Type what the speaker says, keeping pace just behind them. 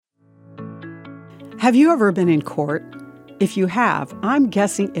Have you ever been in court? If you have, I'm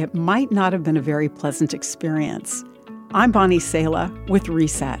guessing it might not have been a very pleasant experience. I'm Bonnie Sala with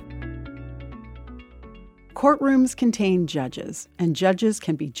Reset. Courtrooms contain judges, and judges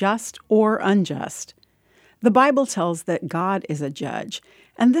can be just or unjust. The Bible tells that God is a judge,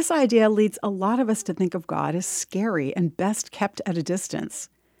 and this idea leads a lot of us to think of God as scary and best kept at a distance.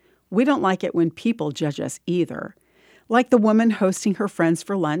 We don't like it when people judge us either, like the woman hosting her friends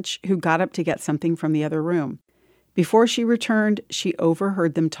for lunch who got up to get something from the other room. Before she returned, she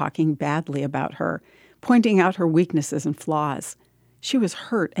overheard them talking badly about her, pointing out her weaknesses and flaws. She was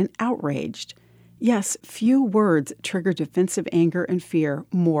hurt and outraged. Yes, few words trigger defensive anger and fear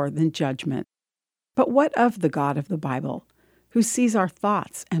more than judgment. But what of the God of the Bible, who sees our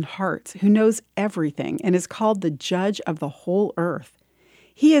thoughts and hearts, who knows everything and is called the judge of the whole earth?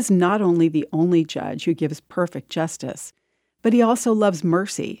 He is not only the only judge who gives perfect justice, but he also loves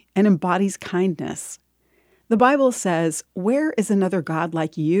mercy and embodies kindness. The Bible says, "Where is another God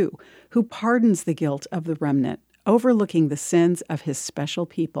like you, who pardons the guilt of the remnant, overlooking the sins of his special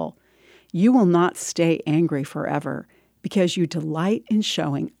people? You will not stay angry forever, because you delight in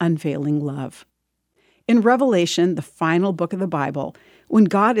showing unfailing love." In Revelation, the final book of the Bible, when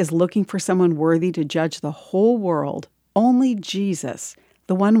God is looking for someone worthy to judge the whole world, only Jesus,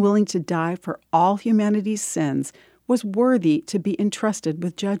 the one willing to die for all humanity's sins, was worthy to be entrusted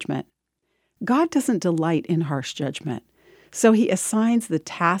with judgment. God doesn't delight in harsh judgment, so he assigns the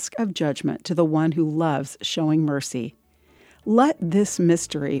task of judgment to the one who loves showing mercy. Let this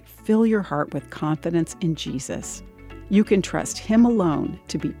mystery fill your heart with confidence in Jesus. You can trust him alone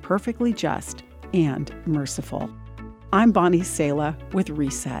to be perfectly just and merciful. I'm Bonnie Sala with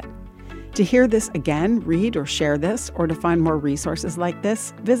Reset. To hear this again, read or share this, or to find more resources like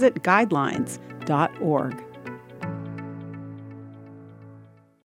this, visit guidelines.org.